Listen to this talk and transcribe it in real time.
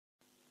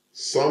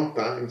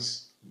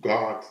Sometimes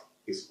God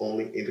is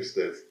only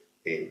interested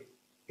in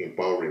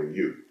empowering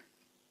you,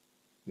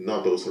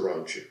 not those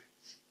around you.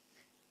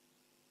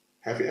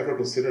 Have you ever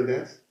considered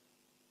that?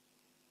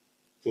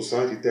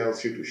 Society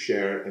tells you to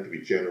share and to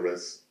be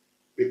generous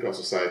because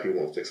society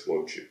wants to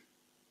exploit you.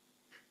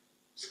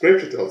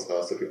 Scripture tells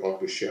us that we ought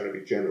to share and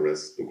be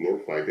generous to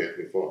glorify the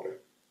Heavenly Father.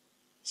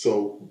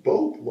 So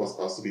both want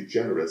us to be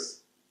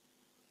generous,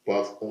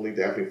 but only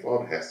the Heavenly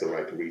Father has the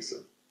right to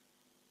reason.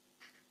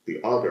 The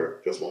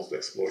other just wants to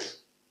exploit.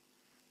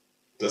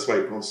 That's why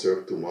you can't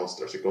serve two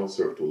masters, you can't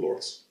serve two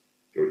lords.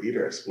 You're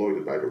either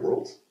exploited by the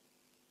world,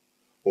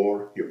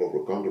 or you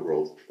overcome the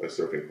world by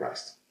serving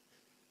Christ.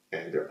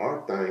 And there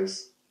are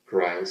times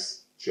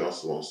Christ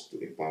just wants to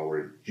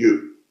empower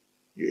you.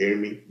 You hear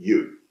me?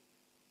 You.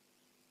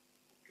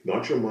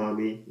 Not your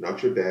mommy,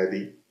 not your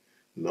daddy,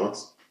 not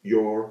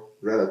your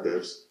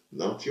relatives,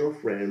 not your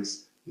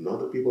friends, not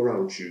the people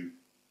around you.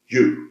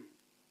 You.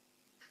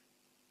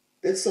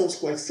 That sounds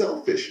quite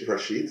selfish,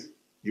 Rashid.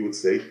 You would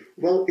say,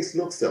 well, it's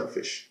not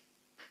selfish.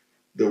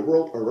 The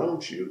world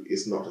around you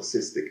is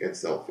narcissistic and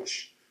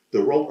selfish.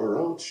 The world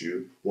around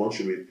you wants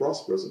you to be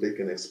prosperous so they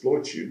can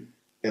exploit you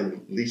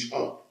and leech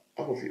up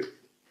off of you.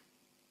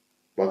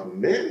 But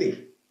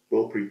many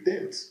will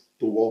pretend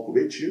to walk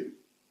with you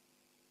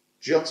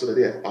just so that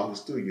they have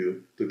access to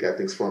you to get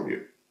things from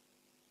you.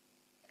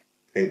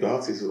 And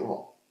God sees it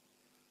all.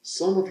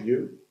 Some of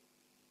you,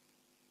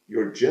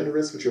 you're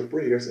generous with your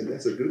prayers, and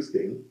that's a good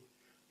thing,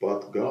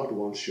 but God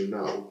wants you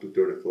now to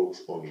turn the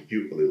focus on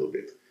you a little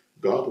bit.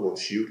 God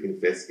wants you to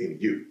invest in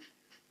you.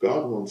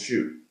 God wants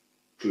you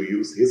to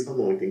use His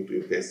anointing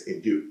to invest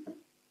in you.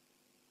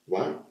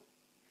 Why?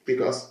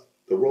 Because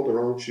the world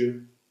around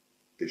you,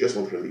 they just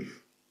want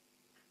relief.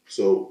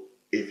 So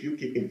if you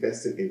keep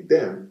investing in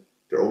them,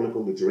 they're only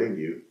going to drain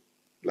you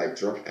like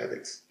drug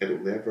addicts and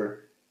will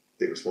never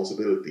take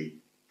responsibility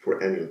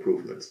for any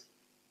improvement.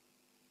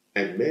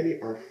 And many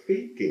are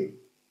faking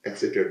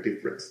as if they're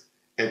different.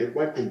 And they're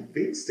quite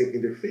convincing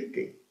in their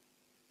faking.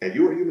 And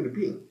you're a human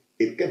being.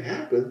 It can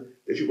happen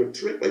that you were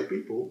tricked by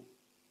people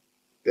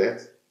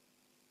that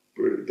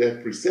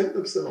present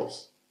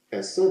themselves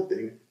as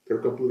something they're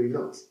completely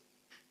not.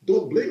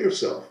 Don't blame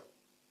yourself.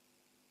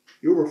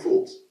 You were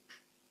fooled.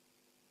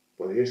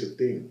 But here's the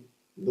thing.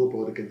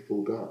 Nobody can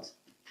fool God.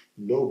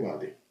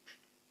 Nobody.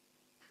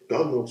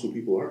 God knows who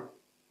people are.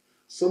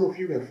 Some of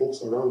you have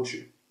folks around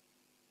you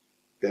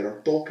that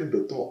are talking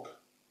the talk.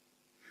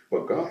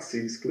 But God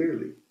sees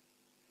clearly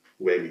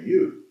when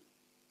you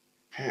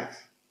have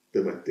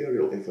the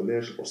material and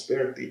financial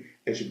prosperity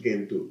and you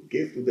begin to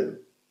give to them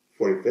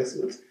for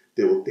investments,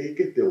 they will take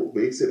it, they will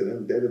waste it,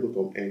 and then they will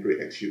become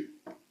angry at you.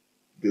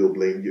 They'll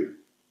blame you.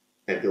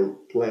 And they'll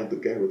plan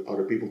together with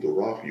other people to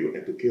rob you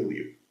and to kill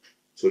you.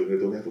 So that they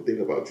don't have to think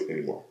about you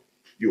anymore.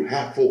 You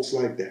have folks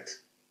like that.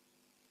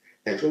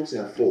 And you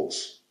also have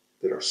folks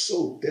that are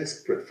so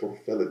desperate for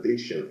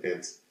validation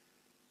and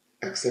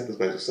acceptance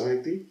by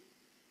society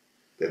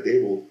that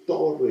they will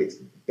tolerate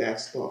bad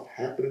stuff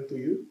happening to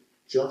you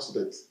just so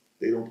that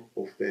they don't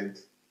offend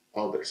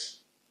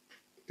others.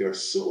 They are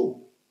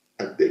so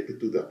addicted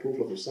to the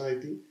approval of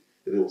society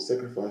that they will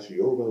sacrifice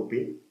your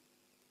well-being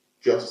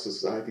just as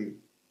society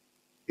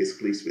is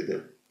pleased with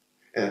them.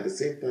 And at the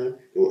same time,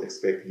 they will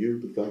expect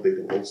you to validate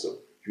them also.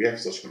 You have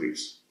such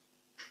griefs.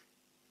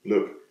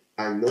 Look,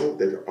 I know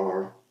that there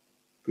are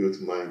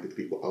good-minded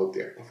people out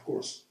there, of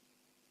course.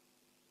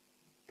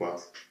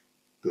 But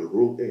the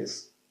rule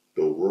is,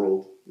 the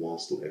world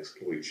wants to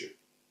exploit you.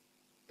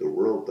 The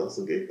world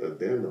doesn't give a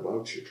damn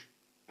about you.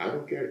 I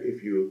don't care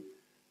if you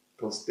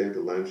can't stand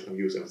the language I'm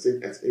using. I'm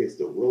saying as is,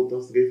 the world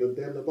doesn't give a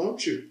damn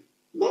about you.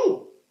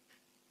 No.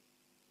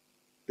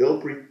 They'll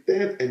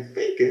pretend and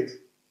fake it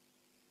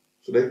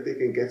so that they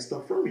can get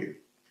stuff from you.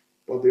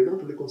 But they're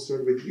not really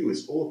concerned with you.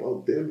 It's all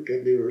about them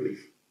getting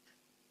relief.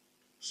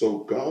 So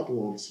God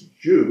wants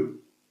you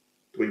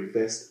to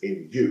invest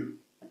in you.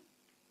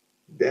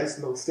 That's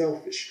not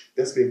selfish.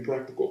 That's being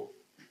practical.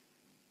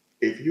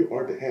 If you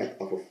are the head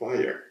of a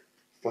fighter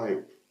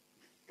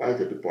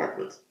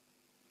department,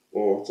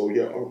 or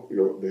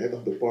you're the head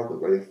of the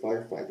department where you have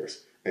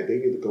firefighters, and they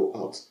need to go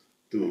out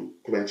to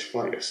quench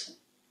fires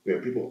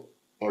when people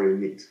are in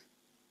need,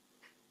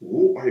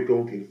 who are you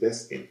going to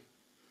invest in?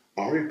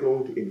 Are you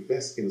going to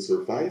invest in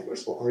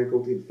survivors, or are you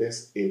going to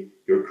invest in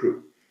your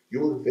crew? You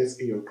will invest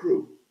in your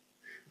crew,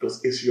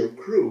 because it's your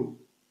crew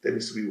that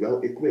needs to be well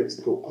equipped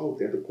to go out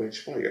there to quench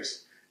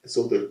fires. And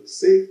so the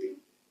safety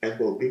and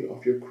well-being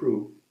of your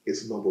crew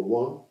is number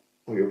one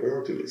on your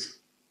priority list.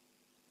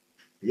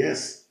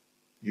 Yes,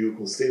 you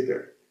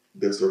consider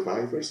the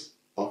survivors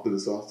of the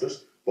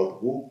disasters, but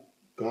who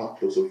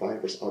got those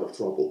survivors out of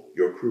trouble?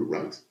 Your crew,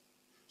 right?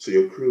 So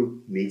your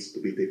crew needs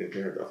to be taken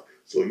care of.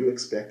 So you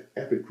expect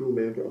every crew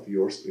member of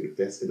yours to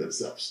invest in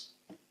themselves.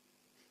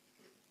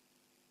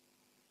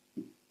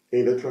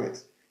 Ain't that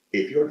right?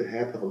 If you're the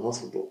head of a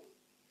hospital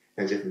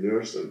and you have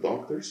nurses and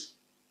doctors,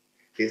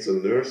 it's the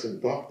nurses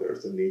and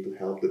doctors that need to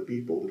help the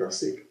people that are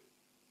sick.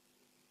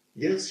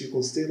 Yes, you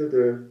consider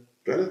the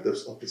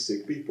relatives of the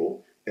sick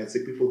people and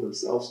sick people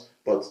themselves,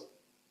 but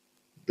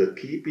The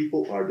key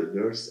people are the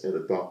nurse and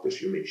the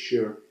doctors. You make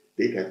sure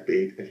they get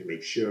paid and you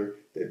make sure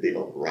that they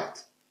are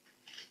right.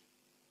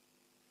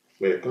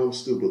 When it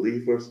comes to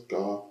believers,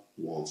 God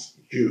wants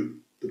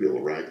you to be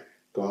all right.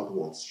 God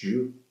wants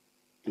you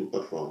to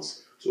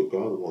advance. So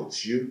God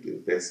wants you to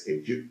invest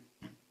in you.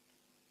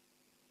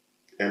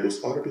 And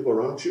those other people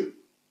around you,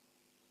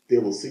 they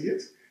will see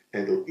it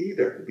and they'll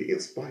either be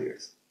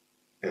inspired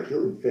and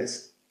they'll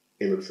invest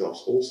in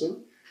themselves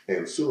also,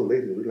 and sooner or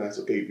later they'll realize,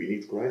 okay, we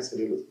need Christ,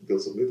 and they'll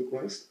submit to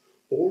Christ,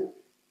 or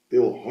they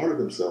will harden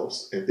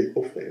themselves and take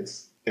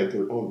offense and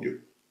turn on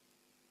you.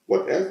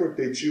 Whatever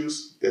they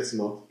choose, that's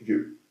not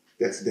you,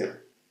 that's them.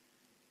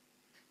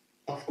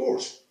 Of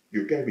course,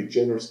 you can be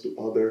generous to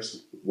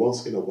others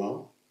once in a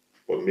while,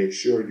 but make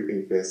sure you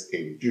invest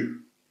in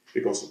you,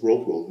 because the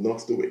world will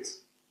not do it.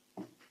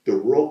 The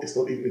world is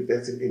not even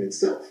investing in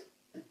itself.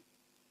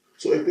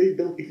 So if they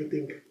don't even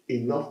think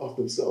enough of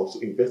themselves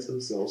to invest in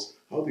themselves,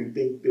 how do you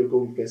think they're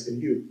going to invest in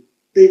you?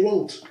 They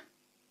won't.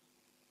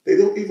 They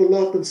don't even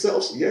love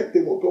themselves, yet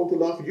they won't go to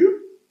love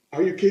you?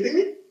 Are you kidding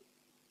me?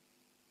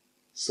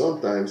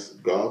 Sometimes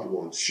God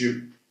wants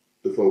you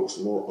to focus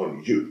more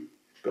on you,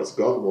 because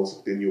God wants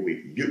to continue with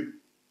you.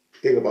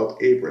 Think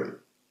about Abraham.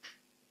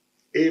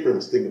 Abraham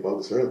was thinking about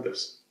his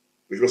relatives,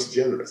 which was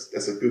generous.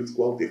 That's a good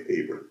quality of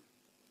Abraham.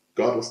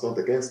 God was not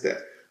against that.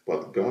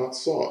 But God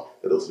saw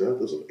that those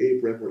relatives of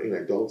Abraham were in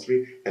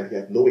idolatry and he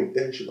had no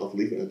intention of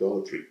leaving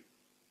idolatry.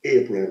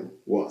 Abraham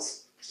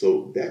was.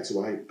 So that's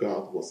why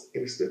God was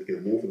interested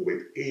in moving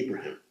with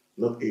Abraham,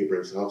 not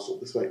Abraham's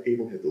household. That's why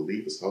Abraham had to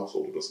leave his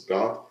household, because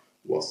God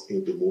was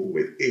into moving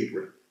with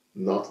Abraham,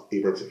 not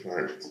Abraham's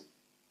environment.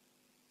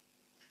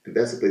 And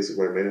that's the place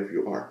where many of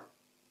you are.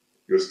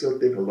 You're still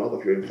thinking a lot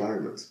of your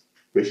environment,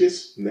 which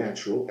is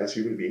natural as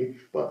human being,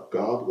 but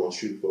God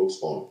wants you to focus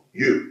on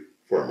you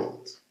for a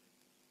moment.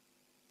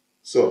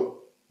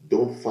 So,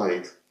 don't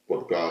fight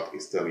what God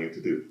is telling you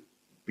to do.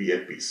 Be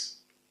at peace.